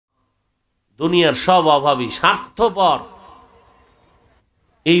দুনিয়ার সব অভাবী, স্বার্থপর।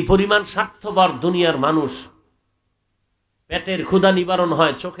 এই পরিমাণ স্বার্থপর দুনিয়ার মানুষ, পেটের ক্ষুধা নিবারণ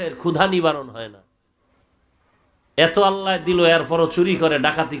হয়, চোখের ক্ষুধা নিবারণ হয় না। এত আল্লাহ দিল, এরপরও চুরি করে,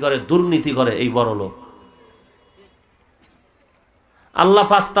 ডাকাতি করে, দুর্নীতি করে এই বড় লোক। আল্লাহ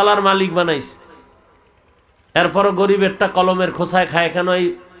 5 তালার মালিক বানাইছে, এরপরও গরিবেরটা কলমের খোসায় খায় কেন? এই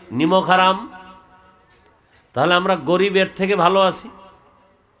নিমক হারাম। তাহলে আমরা গরিবের থেকে ভালো আছি?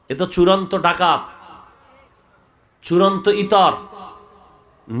 এ তো চূড়ান্ত ডাকাত, চূড়ান্ত ইতর,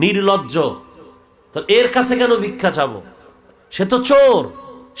 নির্লজ্জ। তো এর কাছে কেন ভিক্ষা চাবো? সে তো চোর,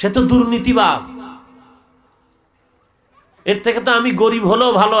 সে তো দুর্নীতিবাজ। এর থেকে তো আমি গরিব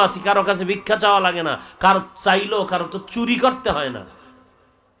হলেও ভালো আছি, কারো কাছে ভিক্ষা চাওয়া লাগে না, কারো চাইলেও কারো তো চুরি করতে হয় না,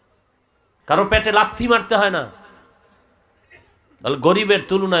 কারো পেটে লাথি মারতে হয় না। তাহলে গরিবের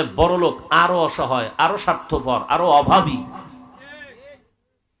তুলনায় বড় লোক আরো অসহায়, আরো স্বার্থপর, আরো অভাবী।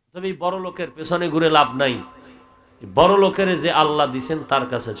 তবে এই বড় লোকের পেছনে ঘুরে লাভ নাই। বড় লোকের যে আল্লাহ দিছেন তার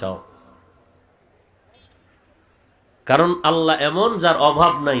কাছে চাও, কারণ আল্লাহ এমন যার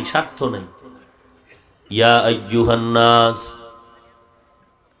অভাব নাই, স্বার্থ নাই। ইয়া আইয়ুহান নাস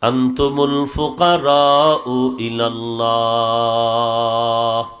আনতুমুল ফুকারাউ ইলাল্লাহ।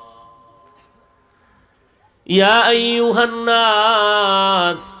 ইয়া আইয়ুহান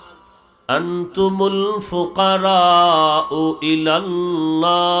নাস আনতুমুল ফুকারাউ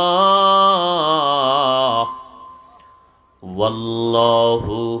ইলাল্লাহ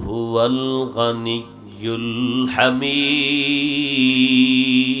ওয়াল্লাহু হুয়াল গানিয়্যুল হামিদ।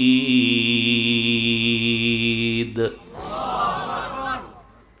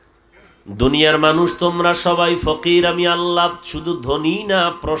 দুনিয়ার মানুষ তোমরা সবাই ফকির, আমি আল্লাহ শুধু ধনী না,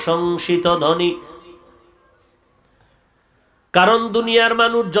 প্রশংসিত ধনী। কারণ দুনিয়ার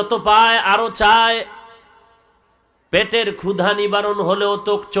মানুষ যত পায় আরো চায়। পেটের ক্ষুধা নিবারণ হলেও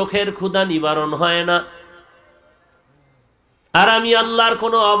তো চোখের ক্ষুধা নিবারণ হয় না। আর আমি আল্লাহর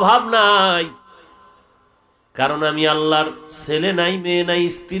কোনো অভাব নাই, কারণ আমি আল্লাহর ছেলে নাই, মেয়ে নাই,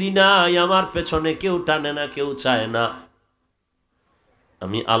 স্ত্রী নাই, আমার পেছনে কেউ টানে না, কেউ চায় না।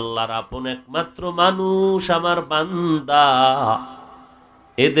 আমি আল্লাহর আপন একমাত্র মানুষ, আমার বান্দা।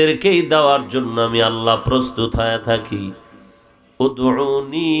 এদেরকেই দেওয়ার জন্য আমি আল্লাহ প্রস্তুত হয়ে থাকি।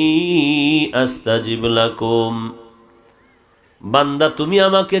 উদউনি আস্তাজিব লাকুম। বান্দা তুমি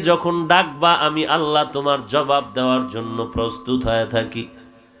আমাকে যখন ডাকবা, আমি আল্লাহ তোমার জবাব দেওয়ার জন্য প্রস্তুত হয়ে থাকি।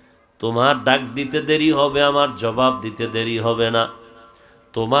 তোমার ডাক দিতে দেরি হবে, আমার জবাব দিতে দেরি হবে না।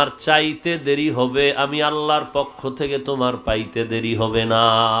 তোমার চাইতে দেরি হবে, আমি আল্লাহর পক্ষ থেকে তোমার পাইতে দেরি হবে না।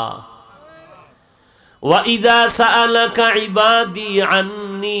 ওয়া ইযা সাআলাকা ইবাদি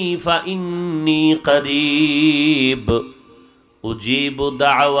আন্নী ফাইন্নী করিব উজিবু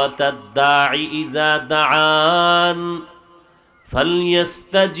দাওয়াতাদ দাঈ ইযা দাআন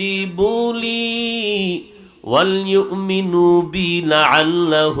ফালইস্তাজিবু লি ওয়ালইউমিনু বি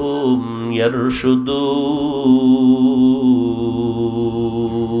লাআল্লাহুম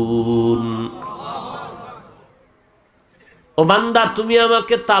ইয়ারশুদুন। ও বান্দা, তুমি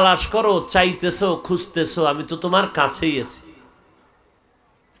আমাকে তালাশ করো, চাইতেছো, খুঁজতেছো, আমি তো তোমার কাছেই আছি।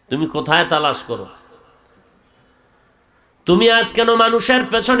 তুমি কোথায় তালাশ করো? তুমি আজ কেন মানুষের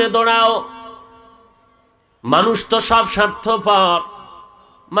পেছনে দৌড়াও? মানুষ তো সব স্বার্থপর,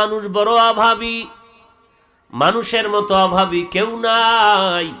 মানুষ বড় অভাবী, মানুষের মতো অভাবী কেউ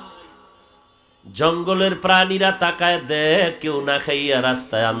নাই। জঙ্গলের প্রাণীরা তাকায় দেখ, কেউ না খাইয়া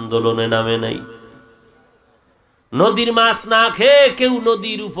রাস্তায় আন্দোলনে নামে নাই। নদীর মাছ না খেয়ে কেউ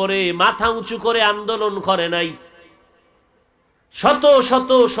নদীর উপরে মাথা উঁচু করে আন্দোলন করে নাই। শত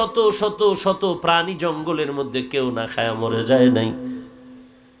শত শত শত শত প্রাণী জঙ্গলের মধ্যে কেউ না খায়া মরে যায় নাই।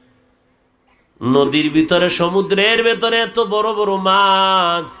 নদীর ভিতরে, সমুদ্রের ভেতরে এত বড় বড়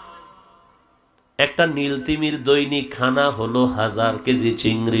মাছ। একটা নীলতিমির দৈনিক খানা হলো 1000 কেজি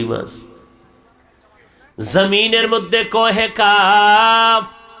চিংড়ি মাছ। জমিনের মধ্যে কহে কাফ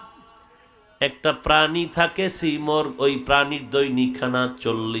একটা প্রাণী থাকে সিমর, ওই প্রাণীর দৈনিক খানা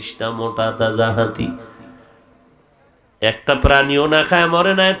 40টা মোটা তাজা হাতি। একটা প্রাণীও না খায়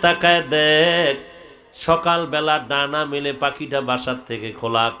মরে নাই। তাকায় দেখ, সকালবেলা ডানা মেলে পাখিটা বাসার থেকে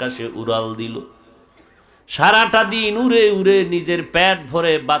খোলা আকাশে উড়াল দিল। সারাটা দিন উড়ে উড়ে নিজের পেট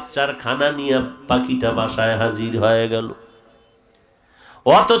ভরে বাচ্চার খানা নিয়ে পাখিটা বাসায় হাজির হয়ে গেল।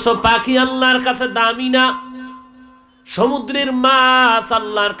 অথচ পাখি আল্লাহর কাছে দামি না, সমুদ্রের মাছ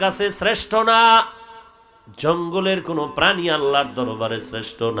আল্লাহর কাছে শ্রেষ্ঠ না, জঙ্গলের কোনো প্রাণী আল্লাহর দরবারে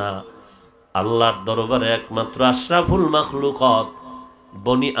শ্রেষ্ঠ না। আল্লাহর দরবারে একমাত্র আশরাফুল মাখলুকাত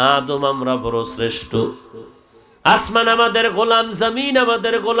বনি আদম আমরা বড় শ্রেষ্ঠ। আসমান আমাদের গোলাম, জমিন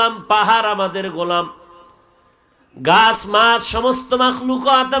আমাদের গোলাম, পাহাড় আমাদের গোলাম, গাছ মাছ সমস্ত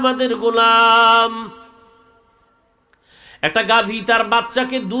মাখলুকাত আমাদের গোলাম। একটা গাভী তার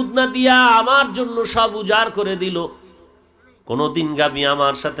বাচ্চাকে দুধ না দিয়া আমার জন্য সব উজাড় করে দিল। কোনদিন গাভী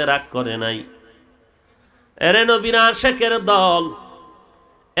আমার সাথে রাগ করে নাই। এরে নবীর আশিকের দল,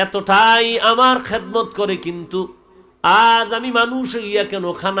 এতটাই আমার খেদমত করে, কিন্তু আজ আমি মানুষ হইয়া কেন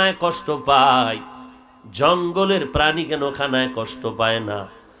খানায় কষ্ট পাই? জঙ্গলের প্রাণী কেন খানায় কষ্ট পায় না?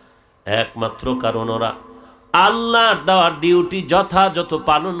 একমাত্র কারণ ওরা আল্লাহর দেওয়া ডিউটি যথাযথ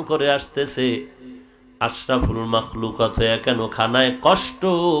পালন করে আসতেছে। আশরাফুল মাখলুকাত হয়ে কেন খানায় কষ্ট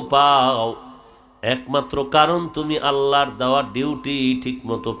পাও? একমাত্র কারণ তুমি আল্লাহর দেওয়া ডিউটি ঠিক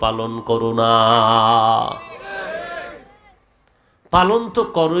মতো পালন করো না। পালন তো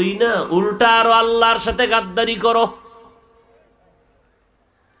করোই না, উল্টা আরো আল্লাহর সাথে গাদ্দারি করো।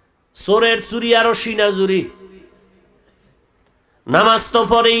 চোরের চুরি আরো সিনাজুরি। নামাজ তো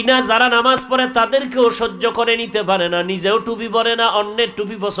পড়েই না, যারা নামাজ পড়ে তাদেরকেও সহ্য করে নিতে পারে না। নিজেও টুপি পরে না, অন্যের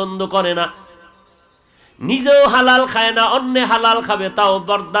টুপি পছন্দ করে না। নিজেও হালাল খায় না, অন্যে হালাল খাবে তাও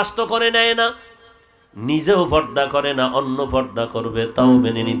বরদাস্ত করে নেয় না। নিজেও পর্দা করে না, অন্য পর্দা করবে তাও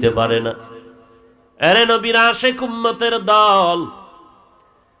মেনে নিতে পারে না। আরে নবীর আশিক উম্মতের দল,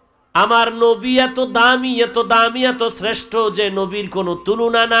 আমার নবী এত দামি, এত দামি, এত শ্রেষ্ঠ যে নবীর কোনো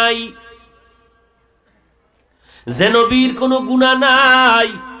তুলনা নাই, যে নবীর কোনো গুনাহ নাই।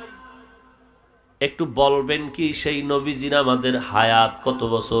 একটু বলবেন কি সেই নবীজির আমাদের হায়াত কত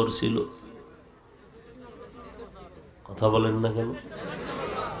বছর ছিল? কথা বলেন না কেন?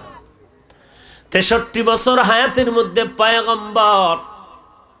 63 বছর হায়াতের মধ্যে পয়গম্বর।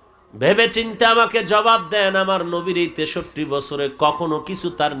 ভেবে চিন্তে আমাকে জবাব দেন, আমার নবীর এই 63 বছরে কখনো কিছু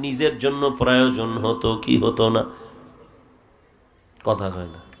তার নিজের জন্য প্রয়োজন হতো কি হতো না? কথা কয়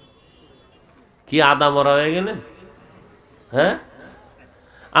না। কি আদা মরা হয়ে গেলেন? হ্যাঁ,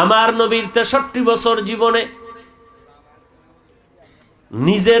 আমার নবীর 63 বছর জীবনে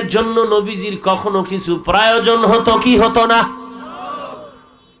নিজের জন্য নবীজির কখনো কিছু প্রয়োজন হতো কি হতো না?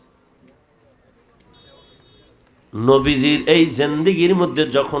 নবীজির এই জিন্দেগির মধ্যে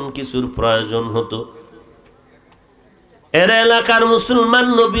যখন কিছুর প্রয়োজন হতো, এর এলাকার মুসলমান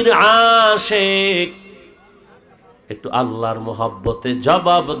নবীর আশিক, একটু আল্লাহর মোহাব্বতে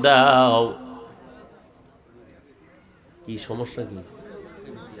জবাব দাও। কি সমস্যা কি?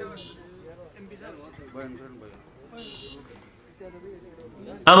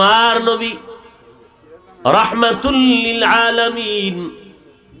 আমার নবী রাহমাতুল লিল আলামিন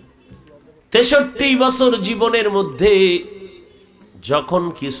 63 বছর জীবনের মধ্যে যখন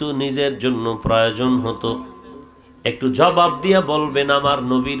কিছু নিজের জন্য প্রয়োজন হতো, একটু জবাব দিয়া বলবেন আমার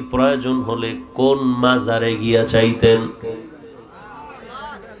নবীর প্রয়োজন হলে কোন মাজারে গিয়া চাইতেন?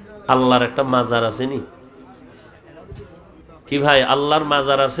 আল্লাহর একটা মাজার আছে নি? কি ভাই, আল্লাহর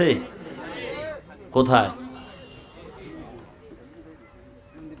মাজার আছে? কোথায়?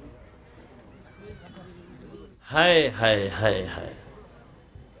 হায় হায় হায় হায়।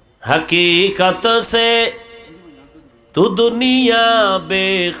 हकीकत से तू दुनिया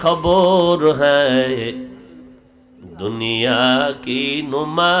बेखबर है, दुनिया की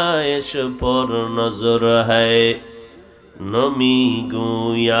नुमाइश पर नजर है। नमी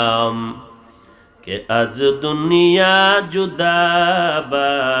गुयाम के आज दुनिया जुदा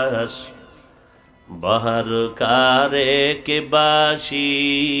बाश, बाहर कारे के बाशी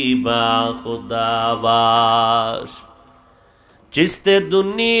बा खुदा बाश। चिस्ते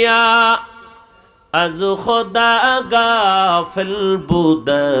दुनिया अज खुदा गाफिल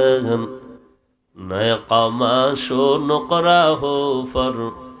बुदन, नए कमाशो नुकरा हो फर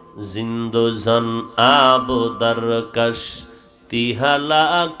जिंदो जन आब दरकश, तिहला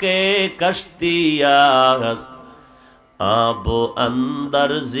के कश्तियास आब अंदर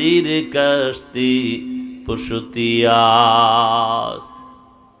जीर कश्ती पुशतियास।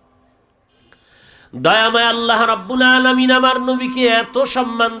 দয়াময় আল্লাহ রাব্বুল আলামিন আমার নবীকে এত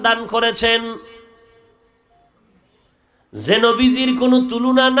সম্মান দান করেছেন যে নবীজির কোনো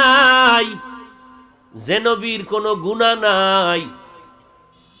তুলনা নাই, যে নবীর কোনো গুনাহ নাই।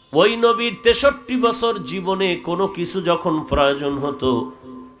 ওই নবীর 63 বছর জীবনে কোনো কিছু যখন প্রয়োজন হতো,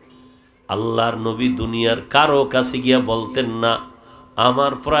 আল্লাহর নবী দুনিয়ার কারো কাছে গিয়া বলতেন না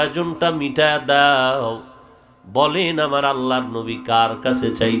আমার প্রয়োজনটা মিটায়া দাও। বলেন আমার আল্লাহর নবী কার কাছে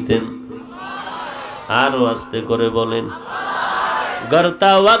চাইতেন? আরো আস্তে করে বলেন। गर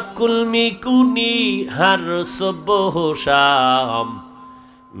तवक्कुल मिकुनी हर सुबह शाम,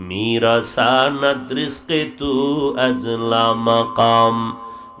 मीरा सानद रिस्क तू अजला मकाम,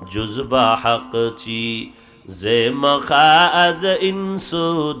 जुज़बा हक ची जे मखाज इंसु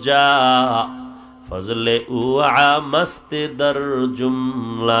जा, फजले उआ मस्त दर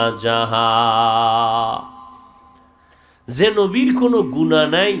जुमला जहा। যে নবীর কোনো গুনাহ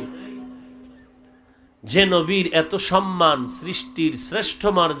নাই, যে নবীর এত সম্মান, সৃষ্টির শ্রেষ্ঠ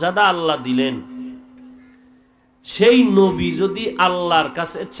মর্যাদা আল্লাহ দিলেন, সেই নবী যদি আল্লাহর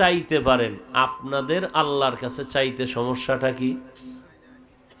কাছে চাইতে পারেন, আপনাদের আল্লাহর কাছে চাইতে সমস্যাটা কি?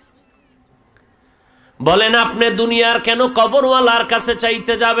 বলেন, আপনি দুনিয়ার কেন কবরওয়ালার কাছে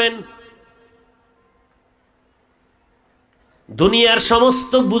চাইতে যাবেন? দুনিয়ার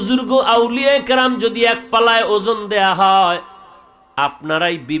সমস্ত বুজুর্গ আউলিয়া কেরাম যদি এক পালায় ওজন দেয়া হয়,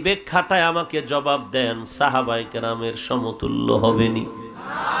 আপনারাই বিবেক খাটায় আমাকে জবাব দেন, সাহাবায়ে কেরামের সমতুল্য হবেনি?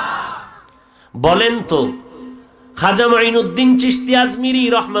 বলেন তো, খাজা মাইনুদ্দিন চিশতি আজমিরি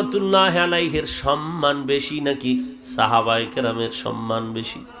রহমাতুল্লাহ আলাইহির সম্মান বেশি নাকি সাহাবায়ে কেরামের সম্মান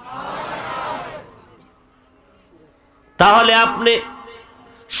বেশি? তাহলে আপনি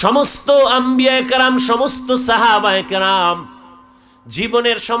সমস্ত আম্বিয়ায়ে কেরাম, সমস্ত সাহাবায়ে কেরাম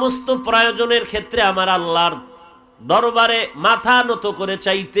জীবনের সমস্ত প্রয়োজনের ক্ষেত্রে আমার আল্লাহর দরবারে মাথা নত করে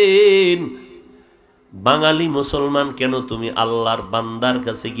চাইতেন। বাঙালি মুসলমান কেন তুমি আল্লাহর বান্দার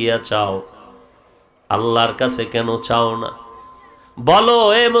কাছে গিয়া চাও, আল্লাহর কাছে কেন চাও না? বলো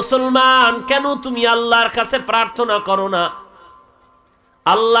এ মুসলমান, কেন তুমি আল্লাহর কাছে প্রার্থনা করো না?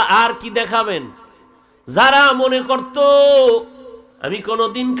 আল্লাহ আর কি দেখাবেন? যারা মনে করত আমি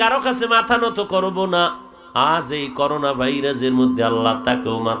কোনোদিন কারো কাছে মাথা নত করব না, আজ এই করোনা ভাইরাসের মধ্যে আল্লাহ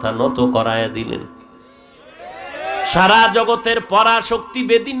তাকেও মাথা নত করায়া দিলেন। সারা জগতের পরাশক্তি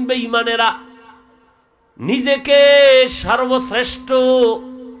বেদিন বেঈমানেরা নিজেকে সর্বশ্রেষ্ঠ,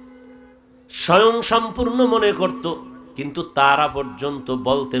 স্বয়ং সম্পূর্ণ মনে করত, কিন্তু তারা পর্যন্ত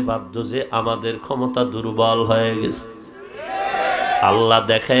বলতে বাধ্য যে আমাদের ক্ষমতা দুর্বল হয়ে গেছে। আল্লাহ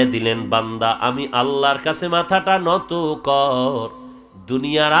দেখায় দিলেন, বান্দা আমি আল্লাহর কাছে মাথাটা নত কর,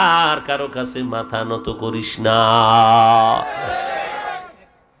 দুনিয়ার আর কারো কাছে মাথা নত করিস না।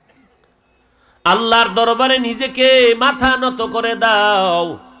 আল্লাহর দরবারে নিজেকে মাথা নত করে দাও।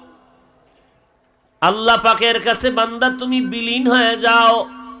 আল্লাহ পাকের কাছে বান্দা তুমি বিলীন হয়ে যাও।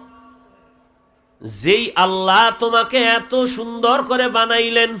 যেই আল্লাহ তোমাকে এত সুন্দর করে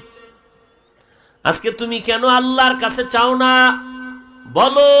বানাইলেন, আজকে তুমি কেন আল্লাহর কাছে চাও না?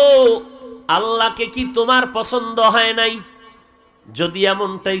 বলো, আল্লাহকে কি তোমার পছন্দ হয় নাই? যদি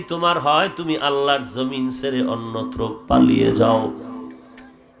এমনটাই তোমার হয়, তুমি আল্লাহর জমিন ছেড়ে অন্যত্র পালিয়ে যাও।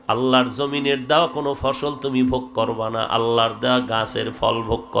 আল্লাহর জমিনের দেওয়া কোনো ফসল তুমি ভোগ করবা না, আল্লাহর দেওয়া গাছের ফল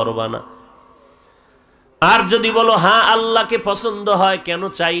ভোগ করবা না। আর যদি বলো হ্যাঁ আল্লাহকে পছন্দ হয়, কেন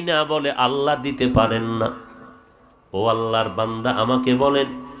চাই না? বলে আল্লাহ দিতে পারেন না। ও আল্লাহর বান্দা, আমাকে বলেন,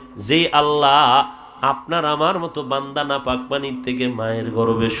 যে আল্লাহ আপনার আমার মতো বান্দা না পাক পানির থেকে মায়ের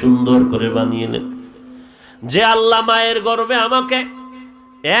গর্ভে সুন্দর করে বানিয়েলেন, যে আল্লাহ মায়ের গর্ভে আমাকে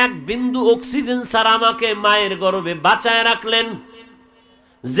এক বিন্দু অক্সিজেন ছাড়া আমাকে মায়ের গর্ভে বাঁচায় রাখলেন,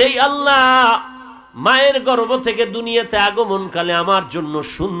 যেই আল্লাহ মায়ের গর্ভ থেকে দুনিয়াতে আগমনকালে আমার জন্য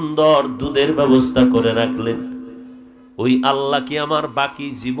সুন্দর দুধের ব্যবস্থা করে রাখলেন, ওই আল্লাহ কি আমার বাকি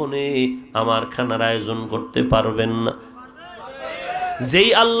জীবনে আমার খানার আয়োজন করতে পারবেন না? যেই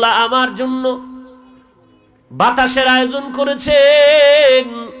আল্লাহ আমার জন্য বাতাসের আয়োজন করেছেন,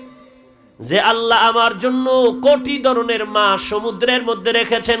 যে আল্লাহ আমার জন্য কোটি ধরনের মাছ সমুদ্রের মধ্যে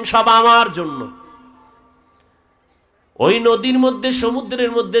রেখেছেন, সব আমার জন্য, ওই নদীর মধ্যে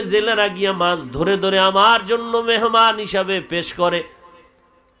সমুদ্রের মধ্যে জেলেরা গিয়া মাছ ধরে ধরে আমার জন্য মেহমান হিসাবে পেশ করে,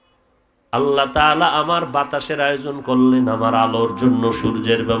 আল্লাহ তাআলা আমার বাতাসের আয়োজন করলেন, আমার আলোর জন্য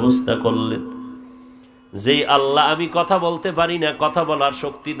সূর্যের ব্যবস্থা করলেন, যেই আল্লাহ আমি কথা বলতে পারি না, কথা বলার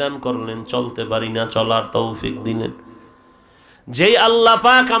শক্তি দান করলেন, চলতে পারি না, চলার তৌফিক দিলেন, যেই আল্লাহ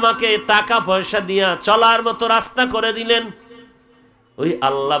পাক আমাকে টাকা পয়সা দিয়া চলার মতো রাস্তা করে দিলেন, ওই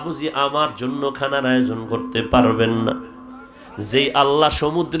আল্লাহ বুঝি আমার জন্য খানার আয়োজন করতে পারবেন না? যেই আল্লাহ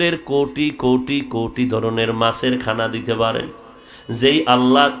সমুদ্রের কোটি কোটি কোটি ধরনের মাছের খানা দিতে পারেন, যেই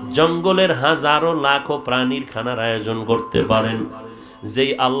আল্লাহ জঙ্গলের হাজারো লাখো প্রাণীর খানার আয়োজন করতে পারেন,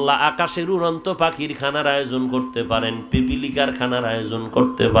 যেই আল্লাহ আকাশের উড়ন্ত পাখির খানার আয়োজন করতে পারেন, পিপিলিকার খানার আয়োজন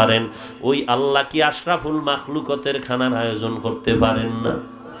করতে পারেন, ওই আল্লাহ কি আশরাফুল মাখলুকতের খানার আয়োজন করতে পারেন না?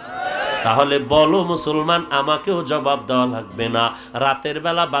 তাহলে বলো মুসলমান, আমাকেও জবাব দেওয়া লাগবে না। রাতের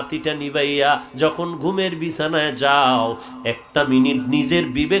বেলা বাতিটা নিবাইয়া যখন ঘুমের বিছানায় যাও, একটা মিনিট নিজের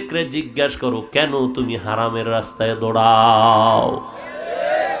বিবেকরে জিজ্ঞাসা করো, কেন তুমি হারামের রাস্তায় দৌড়াও?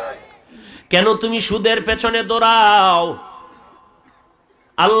 কেন তুমি সুদের পেছনে দৌড়াও?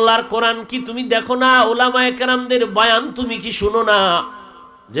 আল্লাহর কোরআন কি তুমি দেখো না? উলামায়ে কেরামদের বয়ান তুমি কি শুনো না?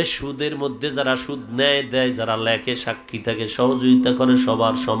 যে সুদের মধ্যে যারা সুদ নেয় দেয়, যারা লেখে সাক্ষী থাকে, সহযোগিতা করে,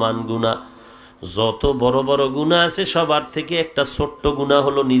 সবার সমান গুনাহ। যত বড় বড় গুনাহ আছে সবার থেকে একটা ছোট্ট গুনাহ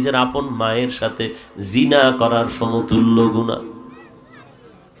হলো নিজের আপন মায়ের সাথে জিনা করার সমতুল্য গুনাহ।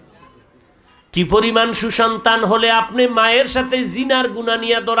 কি পরিমাণ সুসন্তান হলে আপনি মায়ের সাথে জিনার গুনাহ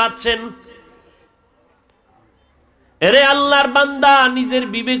নিয়ে দৌড়াচ্ছেন? এরে আল্লাহর বান্দা, নিজের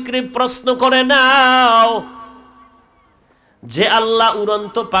বিবেকরে প্রশ্ন করে নাও। যে আল্লাহ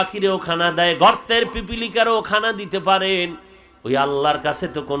উড়ন্ত পাখিরেও খানা দেয়, গর্তের পিপিলিকারও খানা দিতে পারেন, ওই আল্লাহর কাছে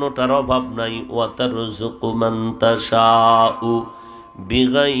তো কোনোটার অভাব নাই। ওয়াতারযুকু মান তাশাউ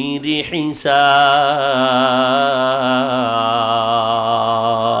বিগাইরি হিসাব।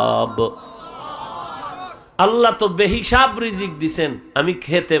 আল্লাহ তো বেহিসাব রিজিক দিছেন। আমি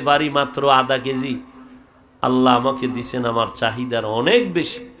খেতে পারি মাত্র আধা কেজি, আল্লাহ আমাকে দিছেন আমার চাহিদার অনেক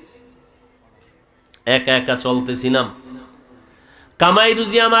বেশি। একা একা চলতেছিলাম, কামাই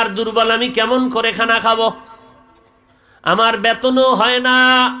রুজি আমার দুর্বল, আমি কেমন করে খানা খাবো? আমার বেতনও হয় না,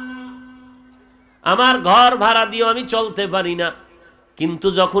 আমার ঘর ভাড়া দিয়েও আমি চলতে পারি না। কিন্তু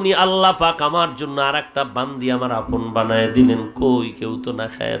যখনই আল্লাহ পাক আমার জন্য আর একটা বান্দি আমার আপন বানায় দিলেন, কই কেউ তো না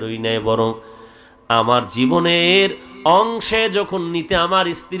খায় রই নাই, বরং আমার জীবনের অংশে যখন নিতে আমার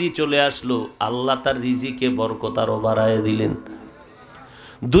স্ত্রী চলে আসলো, আল্লাহ তার রিজিকে বরকত আরো বাড়ায় দিলেন।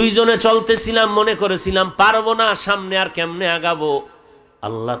 দুইজনে চলতেছিলাম, মনে করেছিলাম পারবো না, সামনে আর কেমনে আগাবো।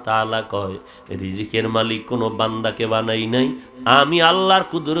 আল্লাহ তাআলা কয়, রিজিকের মালিক কোনো বান্দাকে বানাই নাই, আমি আল্লাহর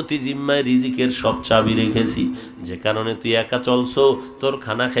কুদরতি জিম্মায় রিজিকের সব চাবি রেখেছি। যে কারণে তুই একা চলছো, তোর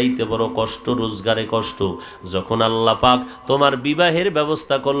খানা খাইতে বড় কষ্ট, রোজগারে কষ্ট। যখন আল্লাহ পাক তোমার বিবাহের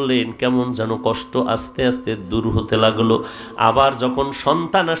ব্যবস্থা করলেন, কেমন যেন কষ্ট আস্তে আস্তে দূর হতে লাগলো। আবার যখন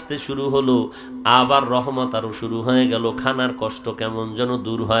সন্তান আসতে শুরু হলো, আবার রহমত আরো শুরু হয়ে গেল, খানার কষ্ট কেমন যেন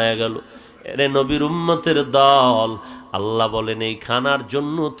দূর হয়ে গেল। এরে নবীর উম্মতের দল, আল্লাহ বলেন এই খানার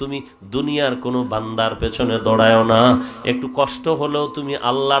জন্য তুমি দুনিয়ার কোনো বান্দার পেছনে দৌড়ায়ও না। একটু কষ্ট হলেও তুমি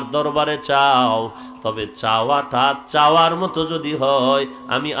আল্লাহর দরবারে চাও, তবে চাওয়াটা চাওয়ার মতো যদি হয়,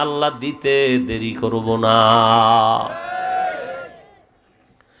 আমি আল্লাহ দিতে দেরি করব না।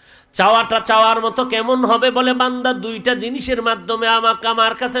 চাওয়াটা চাওয়ার মতো কেমন হবে? বলে বান্দা দুইটা জিনিসের মাধ্যমে আমাকে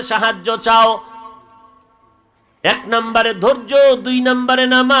আমার কাছে সাহায্য চাও। এক নম্বরে ধৈর্য, দুই নম্বরে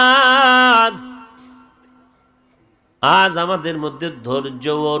নামাজ। আজ আমাদের মধ্যে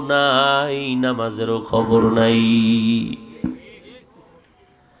ধৈর্যও নাই, নামাজেরও খবর নাই।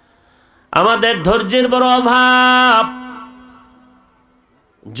 আমাদের ধৈর্যের বড় অভাব।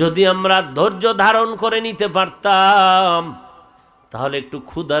 যদি আমরা ধৈর্য ধারণ করে নিতে পারতাম, তাহলে একটু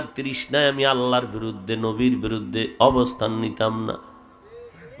ক্ষুধার তৃষ্ণায় আমি আল্লাহর বিরুদ্ধে, নবীর বিরুদ্ধে অবস্থান নিতাম না।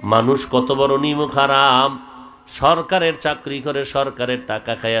 মানুষ কত বড় নিমুখ হারাম, সরকারের চাকরি করে, সরকারের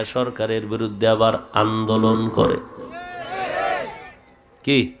টাকা খায়া সরকারের বিরুদ্ধে আবার আন্দোলন করে।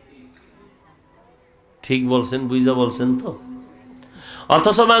 কি ঠিক বলছেন? বুঝা বলছেন তো?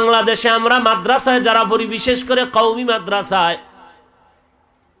 অথচ বাংলাদেশে আমরা মাদ্রাসায় যারা পড়ি, বিশেষ করে কওমি মাদ্রাসায়,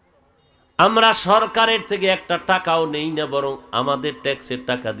 আমরা সরকারের থেকে একটা টাকাও নেই না, বরং আমাদের ট্যাক্সের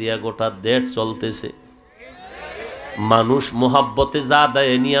টাকা দিয়া গোটা দেশ চলতেছে। মানুষ মোহাব্বতে যা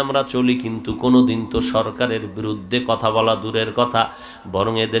দেয় নিয়ে আমরা চলি, কিন্তু কোনোদিন তো সরকারের বিরুদ্ধে কথা বলা দূরের কথা।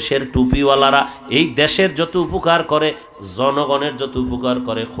 বরং এদেশের টুপিওয়ালারা এই দেশের যত উপকার করে, জনগণের যত উপকার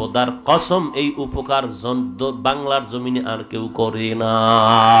করে, খোদার কসম এই উপকার বাংলার জমিনে আর কেউ করে না।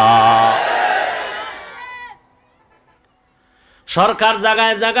 সরকার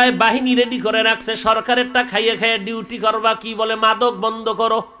জায়গায় জায়গায় বাহিনী রেডি করে রাখছে, সরকারেরটা খাইয়ে খাইয়ে ডিউটি করবা। কি বলে? মাদক বন্ধ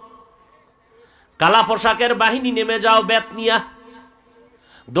করো, কালা পোশাকের বাহিনী নেমে যাও বেত নিয়া,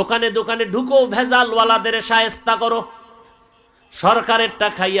 দোকানে দোকানে ঢুকো, ভেজালওয়ালাদের শায়েস্তা করো। সরকারেরটা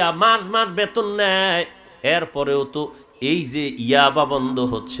খাইয়া মাস মাস বেতন নেয়, এরপরেও তো এই যে ইয়াবা বন্ধ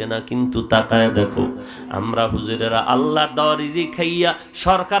হচ্ছে না। কিন্তু তাকায় দেখো, আমরা হুজুরেরা আল্লাহর দেওয়া রিজিক খাইয়া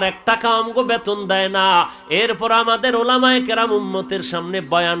সরকার এক টাকা আমগো বেতন দেয় না। এরপর আমাদের ওলামায়ে কেরাম উম্মতের সামনে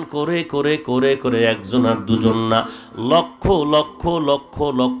বয়ান করে করে করে করে একজন আর দুজন না, লক্ষ লক্ষ লক্ষ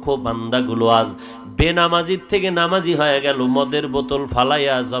লক্ষ বান্দাগুলো আজ বেনামাজির থেকে নামাজি হয়ে গেল, মদের বোতল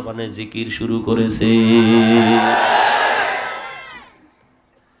ফালাইয়া জবানে জিকির শুরু করেছে।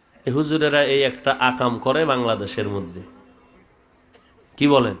 হুজুরেরা এই একটা আকাম করে বাংলাদেশের মধ্যে, কি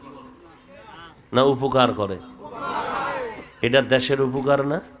বলেন? না উপকার করে? এটা দেশের উপকার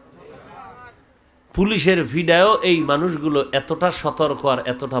না? পুলিশের ভিডিও এই মানুষগুলো এতটা সতর্ক আর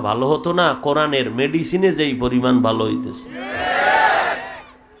এতটা ভালো হতো না, কোরআনের মেডিসিনে যেই পরিমাণ ভালো হইতেছে।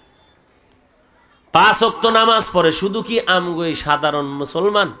 5 ওয়াক্ত নামাজ পড়ে, শুধু কি আমগো এই সাধারণ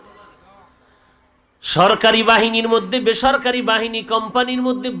মুসলমান? সরকারি বাহিনীর মধ্যে, বেসরকারি বাহিনী, কোম্পানির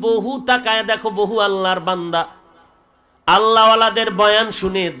মধ্যে বহু তাকায় দেখো, বহু আল্লাহর বান্দা আল্লাহওয়ালাদের বয়ান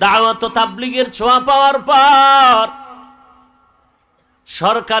শুনে দাওয়াত ও তাবলীগের ছোঁয়া পাওয়ার পর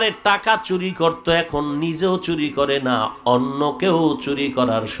সরকারের টাকা চুরি করত, এখন নিজেও চুরি করে না, অন্যকেও চুরি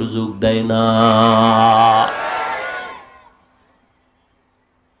করার সুযোগ দেয় না।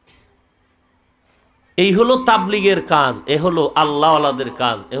 এই হলো তাবলিগের কাজ, এ হলো আল্লাহওয়ালাদের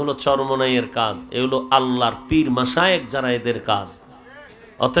কাজ, এ হলো চরমনাইয়ের কাজ, এ হলো আল্লাহর পীর মাশায়েখ যারা এদের কাজ।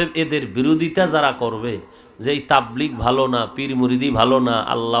 অতএব এদের বিরোধিতা যারা করবে যে এই তাবলিগ ভালো না, পীর মুরিদি ভালো না,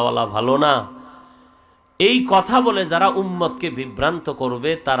 আল্লাহওয়ালা ভালো না, এই কথা বলে যারা উম্মতকে বিভ্রান্ত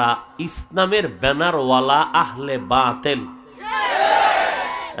করবে তারা ইসলামের ব্যানারওয়ালা আহলে বাতেল।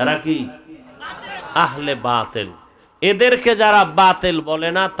 এরা কি আহলে বাতেল। এদেরকে যারা বাতেল বলে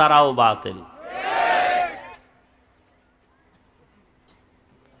না তারাও বাতেল।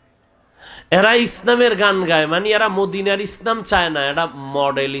 এরা ইসলামের গান গায়, মানে এরা মদিনার ইসলাম চায় না, এরা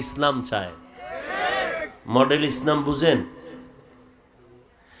মডেল ইসলাম চায়। মডেল ইসলাম বুঝেন?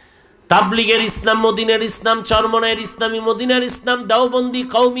 তাবলিগের ইসলাম মদিনার ইসলাম, চরমনায়ের ইসলামী মদিনার ইসলাম, দাওবন্দি,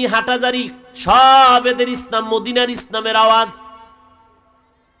 কওমি, হাটাজারি সব এদের ইসলাম মদিনার ইসলামের আওয়াজ।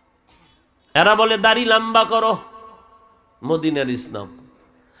 এরা বলে দাড়ি লম্বা করো, মদিনার ইসলাম।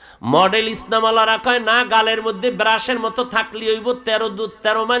 মডেল ইসলাম আল্লাহরা কয় না, গালের মধ্যে ব্রাশের মতো থাকলে হইব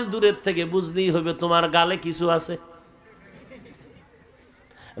 13 মাইল দূরের থেকে বুঝলেই হইবে তোমার গালে কিছু আছে।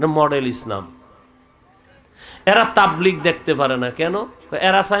 মডেল ইসলাম। এরা তাবলিগ দেখতে পারে না কেন?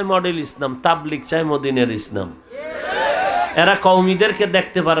 এরা চায় মডেল ইসলাম, তাবলিগ চায় মদিনার ইসলাম। এরা কওমিদেরকে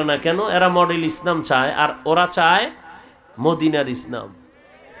দেখতে পারে না কেন? এরা মডেল ইসলাম চায় আর ওরা চায় মদিনার ইসলাম।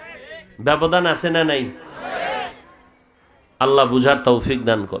 ব্যবধান আছে না নাই? আল্লাহ বুঝার তৌফিক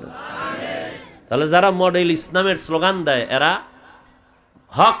দান করেন। তাহলে যারা মডেল ইসলামের স্লোগান দেয় এরা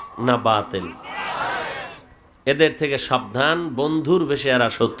হক না বাতিল? এদের থেকে সাবধান। বন্ধুর বেশে এরা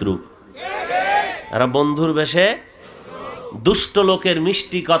শত্রু। এরা বন্ধুর বেশে দুষ্ট লোকের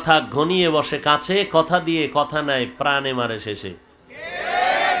মিষ্টি কথা ঘনিয়ে বসে কাছে, কথা দিয়ে কথা নেয়, প্রাণে মারে শেষে।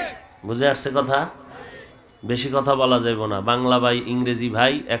 বুঝে আসছে কথা? বেশি কথা বলা যাবে না। বাংলা ভাই, ইংরেজি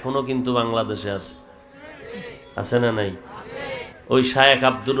ভাই এখনো কিন্তু বাংলাদেশে আছে, আছে না নাই? ওই শায়েখ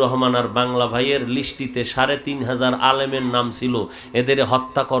আব্দুর রহমান আর বাংলা ভাইয়ের লিস্টিতে ৩৫০০ আলেমের নাম ছিল। এদের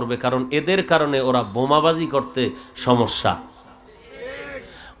হত্যা করবে, কারণ এদের কারণে ওরা বোমাবাজি করতে সমস্যা।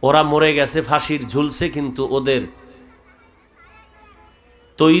 ওরা মরে গেছে, ফাঁসির ঝুলছে, কিন্তু ওদের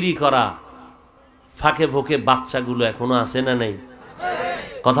তৈরি করা ফাঁকে ফোঁকে বাচ্চাগুলো এখনো আছে না নাই?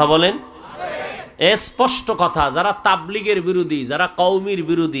 কথা বলেন। স্পষ্ট কথা, যারা তাবলিগের বিরোধী, যারা কওমির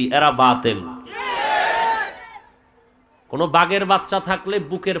বিরোধী, এরা বাতিল। কোনো বাঘের বাচ্চা থাকলে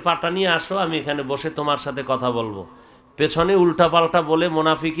বুকের পাটা নিয়ে আসো, আমি এখানে বসে তোমার সাথে কথা বলবো। পেছনে উল্টাপাল্টা বলে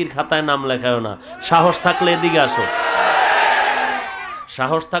মুনাফিকির খাতায় নাম লেখায়ও না। সাহস থাকলে এদিকে আসো,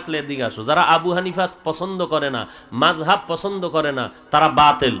 সাহস থাকলে এদিকে আসো। যারা আবু হানিফা পছন্দ করে না, মাযহাব পছন্দ করে না, তারা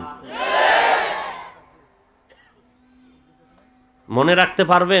বাতিল। মনে রাখতে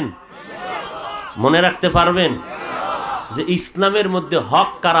পারবেন? মনে রাখতে পারবেন যে ইসলামের মধ্যে হক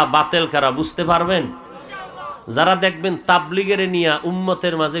কারা, বাতিল কারা বুঝতে পারবেন? যারা দেখবেন তাবলিগের নিয়ে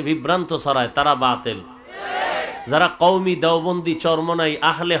উম্মতের মাঝে বিভ্রান্ত ছড়ায় তারা বাতিল। যারা কওমি, দেওবন্দি, চরমনাই,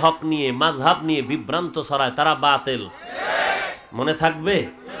 আহলে হক নিয়ে, মাযহাব নিয়ে বিভ্রান্ত ছড়ায় তারা বাতিল। মনে থাকবে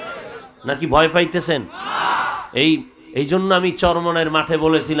নাকি ভয় পাইতেছেন? এই জন্য আমি চরমনাইয়ের মাঠে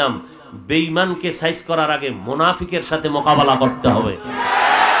বলেছিলাম, বেঈমানকে সাইজ করার আগে মুনাফিকের সাথে মোকাবেলা করতে হবে।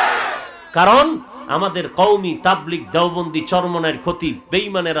 কারণ আমাদের কওমি, তাবলিগ, দেওবন্দি, চরমনাইয়ের ক্ষতি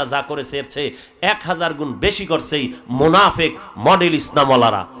বেঈমানেরা যা করেছে এর চেয়ে 1000 গুণ বেশি করছে এই মুনাফিক মডেল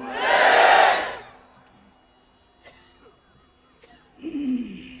ইসলামওয়ালারা।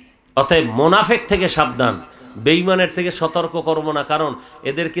 অতএব মুনাফিক থেকে সাবধান, বেঈমানের থেকে সতর্ক করব না, কারণ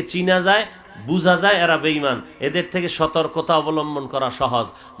এদেরকে চিনা যায়, বুঝা যায় এরা বেঈমান। এদের থেকে সতর্কতা অবলম্বন করা সহজ,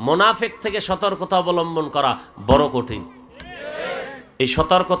 মুনাফিক থেকে সতর্কতা অবলম্বন করা বড় কঠিন। এই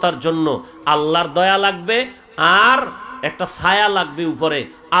সতর্কতার জন্য আল্লাহর দয়া লাগবে আর একটা ছায়া লাগবে উপরে,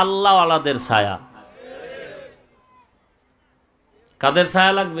 আল্লাহওয়ালাদের ছায়া। কাদের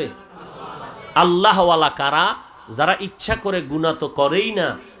ছায়া লাগবে? আল্লাহওয়ালা কারা? যারা ইচ্ছা করে গুনাহ তো করেই না,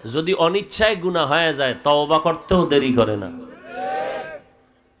 যদি অনিচ্ছায় গুনাহ হয়ে যায় তওবা করতেও দেরি করে না।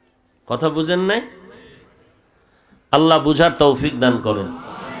 কথা বুঝেন নাই? আল্লাহ বুঝার তৌফিক দান করেন।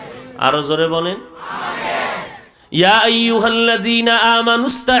 আরো জোরে বলেন, ইয়া আইয়ুহাল্লাযীনা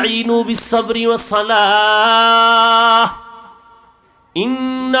আমানুস্তাঈনু বিস-সাবরি ওয়াস-সালাহ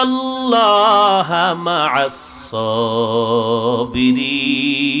ইন্নাল্লাহা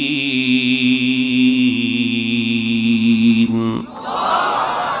মা'আস-সাবিরিন।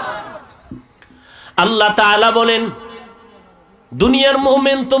 আল্লাহ তাআলা বলেন, দুনিয়ার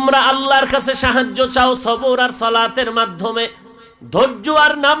মুমিন তোমরা আল্লাহর কাছে সাহায্য চাও সবর আর সালাতের মাধ্যমে, ধৈর্য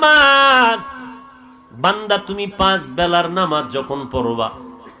আর নামাজ। বান্দা তুমি 5 বেলার নামাজ যখন পড়বা,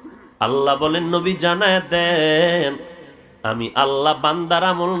 আল্লাহ বলেন নবী জানায় দেন, আমি আল্লাহ বান্দার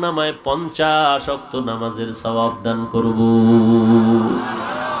আমল নামায় 50 ওয়াক্ত নামাজের সওয়াব দান করব।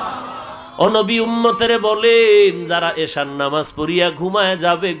 ও নবী উম্মতেরে বলেন যারা এশার নামাজ পড়িয়া ঘুমায়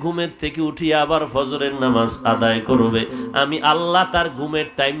যাবে, ঘুমের থেকে উঠিয়া আবার ফজরের নামাজ আদায় করবে, আমি আল্লাহ তার ঘুমের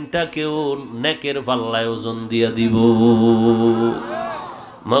টাইমটাকেও নেকের পাল্লায় ওজন দিয়া দিব।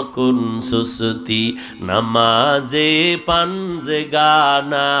 মকুন সুসতি নামাজে পানজে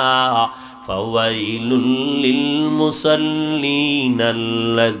গানা ফাওয়াইলুল লিল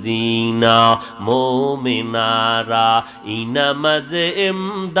মুসাল্লিনাল্লাযীনা মুমিনারা ইনামাজে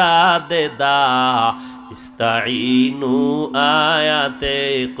ইমদাদে দা ইস্তাঈনু আয়াতে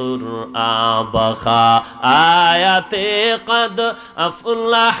কুরআন বাখা আয়াতে কদ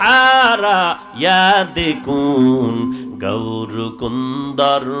আফলাহারা ইয়াদিকুন গৌর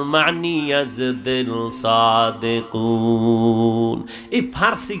কুন্দর মানিয়াজ দিল সাদিকুন। এই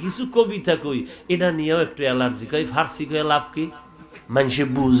ফার্সি কিছু কবিতা কই, এটা নিয়েও একটু অ্যালার্জি। কই ফার্সি কয়ে লাভ কি? মানুষে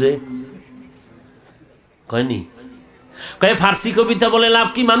বুঝে কয়নি? কয় ফার্সি কবিতা বলে লাভ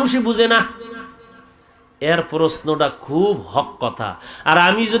কি? মানুষে বুঝে না। এর প্রশ্নটা খুব হক কথা। আর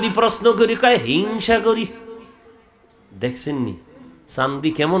আমি যদি প্রশ্ন করি, কয় হিংসা করি। দেখছেন নি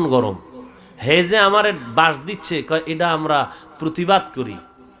চান্দি কেমন গরম? হে যে আমার বাস দিচ্ছে, কয় এটা আমরা প্রতিবাদ করি।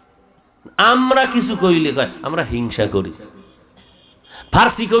 আমরা কিছু কইলে কয় আমরা হিংসা করি।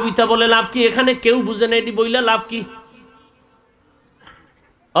 ফার্সি কবিতা বলে লাভ কি? এখানে কেউ বুঝে না, এটি বইলে লাভ কি?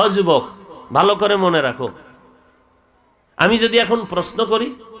 ও যুবক, ভালো করে মনে রাখো, আমি যদি এখন প্রশ্ন করি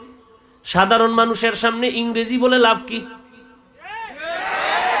সাধারণ মানুষের সামনে ইংরেজি বলে লাভ কি?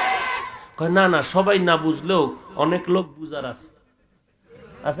 কয় না না, সবাই না বুঝলেও অনেক লোক বুঝার আছে।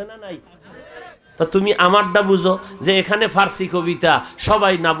 আছে না নাই? তা তুমি আমারটা বুঝো যে এখানে ফার্সি কবিতা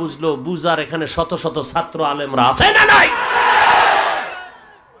সবাই না বুঝলেও বুঝার এখানে শত শত ছাত্র আলেমরা আছে না নাই?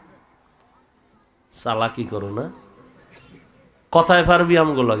 চালাকি করো না, কথায় পারবি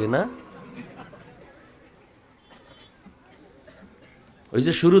আমগো লাগে না। ওই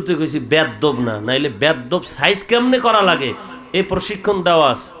যে শুরুতে কইছি বেদব না, নাইলে বেদব সাইজ কেমনে করা লাগে এই প্রশিক্ষণ দেওয়া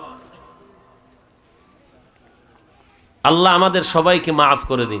আছে। আল্লাহ আমাদের সবাইকে মাফ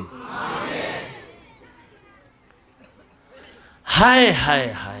করে দিন। হায় হায়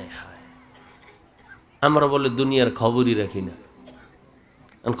হায় হায়, আমরা বলে দুনিয়ার খবরই রাখি না।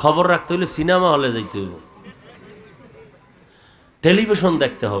 খবর রাখতে হলে সিনেমা হলে যাইতে হইব, টেলিভিশন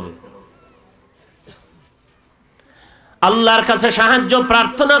দেখতে হবে। আল্লাহর কাছে সাহায্য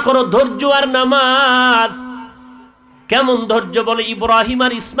প্রার্থনা করো, ধৈর্য আর নামাজ। কেমন ধৈর্য? বলে ইব্রাহিম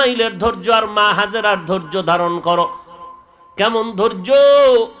আর ইসমাইলের ধৈর্য আর মা হাজেরার ধৈর্য ধারণ করো। কেমন ধৈর্য?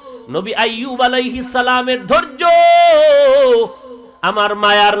 নবী আইয়ুব আলাইহিস সালামের ধৈর্য, আমার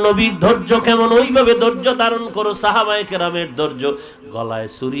মায়ার নবীর ধৈর্য কেমন, ওইভাবে ধৈর্য ধারণ করো। সাহাবায়ে কেরামের ধৈর্য, গলায়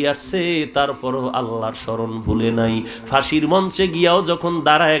ছুরি আসছে তারপরও আল্লাহর স্মরণ ভুলে নাই। ফাঁসির মঞ্চে গিয়াও যখন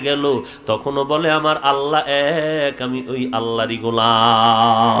দাঁড়ায় গেল তখনও বলে আমার আল্লাহ এক, আমি ওই আল্লাহরই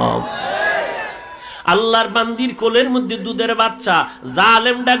গোলাম। আল্লাহর বান্দির কোলের মধ্যে দুধের বাচ্চা,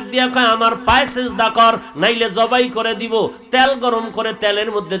 জালেম ডাক দিয়া কয় আমার পায়ে সিজদা কর, নাইলে জবাই করে দিব, তেল গরম করে তেলের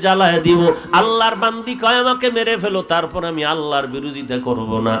মধ্যে জ্বালায় দিব। আল্লাহর বান্দি কয় আমাকে মেরে ফেলো, তারপর আমি আল্লাহর বিরোধিতা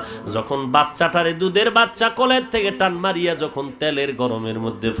করব না। যখন বাচ্চাটারে দুধের বাচ্চা কোলের থেকে টান মারিয়া যখন তেলের গরমের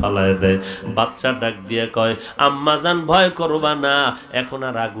মধ্যে ফালায় দেয়, বাচ্চা ডাক দিয়া কয় আম্মা জান ভয় করবা না, এখন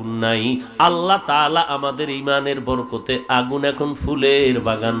আর আগুন নাই। আল্লাহ তাআলা আমাদের ঈমানের বরকতে আগুন এখন ফুলের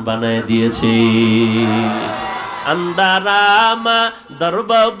বাগান বানায় দিয়েছে। আন্দারামা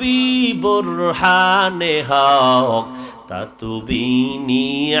দরবাবি বুরহানে হক তাতুবিনি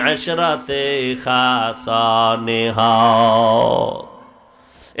আশরাতে খাসানে হক।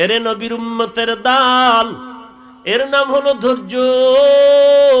 এরে নবীর উম্মতের দাল, এর নাম হলো ধৈর্য।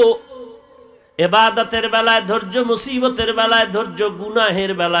 ইবাদতের বেলায় ধৈর্য, মুসিবতের বেলায় ধৈর্য,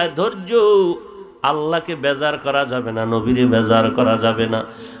 গুনাহের বেলায় ধৈর্য। আল্লাহকে বেজার করা যাবে না, নবীরে বেজার করা যাবে না।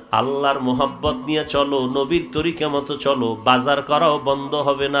 আল্লাহর মোহাব্বত নিয়ে চলো, নবীর তরিকা মতো চলো। বাজার করাও বন্ধ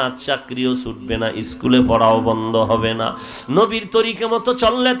হবে না, চাকরিও ছুটবে না, স্কুলে পড়াও বন্ধ হবে না। নবীর তরিকা মতো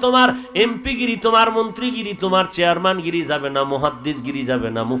চললে তোমার এমপিগিরি, তোমার মন্ত্রীগিরি, তোমার চেয়ারম্যানগিরি যাবে না, মুহাদ্দিসগিরি যাবে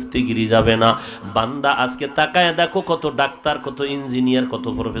না, মুফতিগিরি যাবে না। বান্দা আজকে তাকায় দেখো কত ডাক্তার, কত ইঞ্জিনিয়ার, কত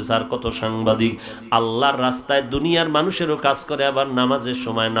প্রফেসর, কত সাংবাদিক আল্লাহর রাস্তায় দুনিয়ার মানুষেরও কাজ করে, আবার নামাজের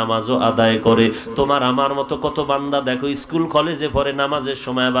সময় নামাজও আদায় করে। তোমার আমার মতো কত বান্দা দেখো স্কুল কলেজে পড়ে, নামাজের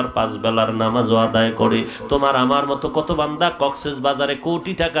সময় আবার 5 বেলার নামাজও আদায় করে। তোমার আমার মতো কত বান্দা কক্সেস বাজারে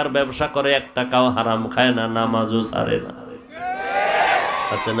কোটি টাকার ব্যবসা করে, 1 টাকাও হারাম খায় না, নামাজও ছাড়ে না।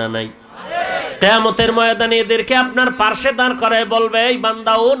 আছে না নাই? কিয়ামতের ময়দানে এদেরকে আপনার পার্শ্বে দাঁড় করায় বলবে এই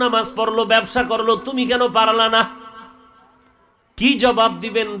বান্দা ও নামাজ পড়লো, ব্যবসা করলো, তুমি কেন পারলা না? কি জবাব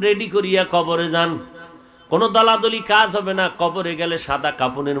দিবেন? রেডি করিয়া কবরে যান। কোনো দলাদলি কাজ হবে না। কবরে গেলে সাদা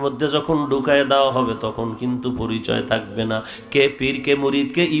কাফনের মধ্যে যখন ঢুকায় দেওয়া হবে তখন কিন্তু পরিচয় থাকবে না, কে পীর, কে মুরিদ,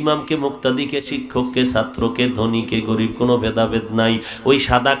 কে ইমাম, কে মুক্তাদি, কে শিক্ষক, কে ছাত্র, কে ধনী, কে গরিব, কোনো ভেদাভেদ নাই। ওই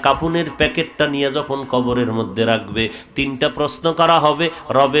সাদা কাফনের প্যাকেটটা নিয়ে যখন কবরের মধ্যে রাখবে, তিনটা প্রশ্ন করা হবে,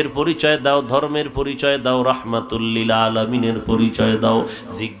 রবের পরিচয় দাও, ধর্মের পরিচয় দাও, রাহমাতুল লিল আলামিনের পরিচয় দাও।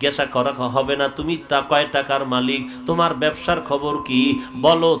 জিজ্ঞাসা করা হবে না তুমি কয় টাকার মালিক, তোমার ব্যবসার খবর কি,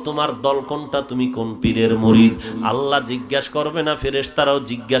 বলো তোমার দল কোনটা, তুমি কোন পীরের মুরিদ। আল্লাহ জিজ্ঞাসা করবে না, ফেরেশতারাও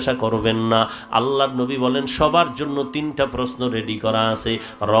জিজ্ঞাসা করবেন না। আল্লাহর নবী বলেন সবার জন্য তিনটা প্রশ্ন রেডি করা আছে,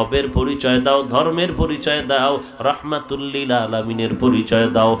 রবের পরিচয় দাও, ধর্মের পরিচয় দাও, রাহমাতুল লিল আলামিনের পরিচয়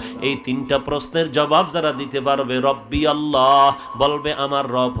দাও। এই তিনটা প্রশ্নের জবাব যারা দিতে পারবে, রব্বি আল্লাহ, বলবে আমার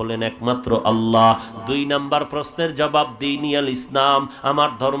রব হলেন একমাত্র আল্লাহ। 2 নাম্বার প্রশ্নের জবাব, দীনিয়াল ইসলাম, আমার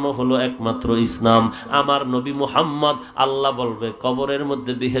ধর্ম হলো একমাত্র ইসলাম, আমার নবী মুহাম্মদ। আল্লাহ বলবে কবরের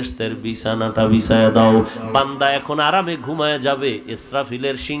মধ্যে বেহেশতের বিছানাটা বিছায়া দাও, বান্দা এখন আরামে ঘুমায় যাবে।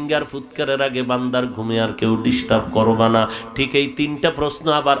 ইসরাফিলের সিঙ্গার ফুৎকারের আগে বান্দার ঘুমে আর কেউ ডিস্টার্ব করবা না। ঠিক এই তিনটা প্রশ্ন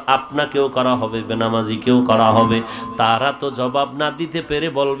আবার আপনাকেও করা হবে, বেনামাজিকেও করা হবে। তারা তো জবাব না দিতে পেরে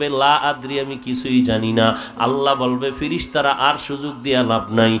বলবে লা আদ্রি, আমি কিছুই জানি না। আল্লাহ বলবে ফেরেশতারা আর সুযোগ দিয়া লাভ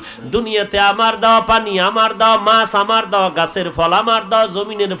নাই, দুনিয়াতে আমার দেওয়া পানি, আমার দেওয়া মাছ, আমার দেওয়া গাছের ফল, আমার দেওয়া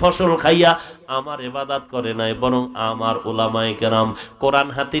জমিনের ফসল খাইয়া আমার ইবাদত করে নাই, বরং আমার উলামায়ে কেরাম কোরআন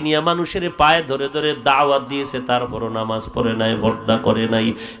হাতে নিয়ে মানুষের পায়ে ধরে ধরে দাওয়াত দিয়েছে, তারপরও নামাজ পড়ে নাই, পর্দা করে নাই।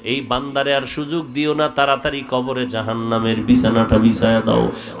 এই বান্দারে আর সুযোগ দিও না, তাড়াতাড়ি কবরে জাহান্নামের বিছানাটা বিছায়া দাও।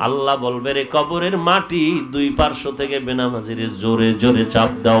 আল্লাহ বলবে রে কবরের মাটি 2 পার্শ্ব থেকে বেনামাজির জোরে জোরে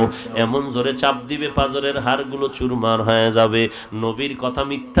চাপ দাও, এমন জোরে চাপ দিবে পাজরের হাড়গুলো চুরমার হয়ে যাবে। নবীর কথা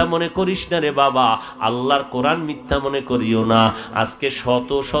মিথ্যা মনে করিস না রে বাবা, আল্লাহর কোরআন মিথ্যা মনে করিও না। আজকে শত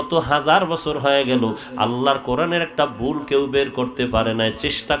শত হাজার বছর হয়ে গেল, আল্লাহর কোরআনের একটা ভুল কেউ বের করতে পারে নাই।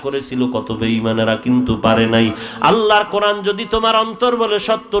 চেষ্টা করেছিল কত বেঈমানেরা, কিন্তু পারে নাই। আল্লাহর কোরআন যদি তোমার অন্তর বলে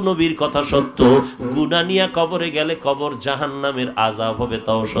সত্য, নবীর কথা সত্য, গুনাহ নিয়ে কবরে গেলে কবর জাহান্নামের আযাব হবে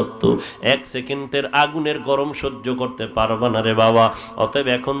তাও সত্য। 1 সেকেন্ডের আগুনের গরম সহ্য করতে পারবা না রে বাবা। অতএব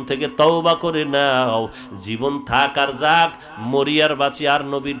এখন থেকে তওবা করে নাও, জীবন থাক আর যাক, মরি আর বাঁচি, আর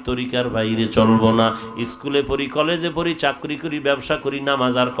নবীর তরিকার বাইরে চলবো না। স্কুলে পড়ি, কলেজে পড়ি, চাকরি করি, ব্যবসা করি,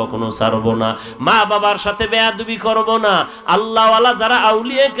 নামাজ আর কখনো ছাড়বো না। মা বাবার সাথে বেয়াদবি করবো না। আল্লাহওয়ালা যারা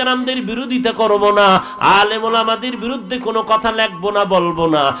আউলিয়া কেরামদের বিরোধিতা করবো না। আলেম ওলামাদের বিরুদ্ধে কোনো কথা লিখবো না, বলবো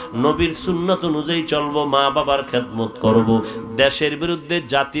না। নবীর সুন্নাত অনুযায়ী চলবো, মা বাবার খেদমত করবো। দেশের বিরুদ্ধে,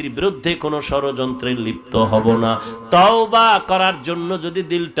 জাতির বিরুদ্ধে কোনো ষড়যন্ত্রে লিপ্ত হব না। তওবা করার জন্য যদি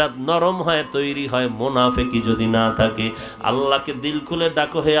দিলটা নরম হয়, তৈরি হয়, মুনাফিকি যদি না থাকে, আল্লাহকে দিল খুলে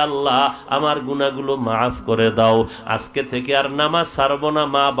ডাকো, হে আল্লাহ আমার গুনাহগুলো মাফ করে দাও। আজকে থেকে আর নামাজ ছাড়বো না,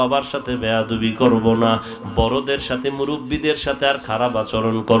 মা বাবার সাথে বেয়াদবি করব না, বড়দের সাথে মুরব্বীদের সাথে আর খারাপ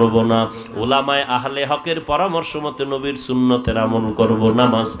আচরণ করব না, উলামায়ে আহলে হকের পরামর্শ মতে নবীর সুন্নতের আমল করব,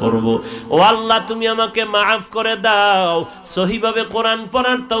 নামাজ পড়ব। ও আল্লাহ তুমি আমাকে মাফ করে দাও, সহিভাবে কোরআন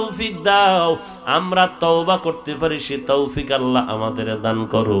পড়ার তৌফিক দাও, আমরা তওবা করতে পারি সে তৌফিক আল্লাহ আমাদের দান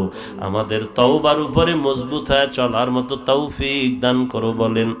করো। আমাদের তওবার উপরে মজবুত হয়ে চলার মতো তৌফিক দান করো,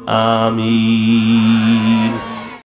 বলেন আমিন।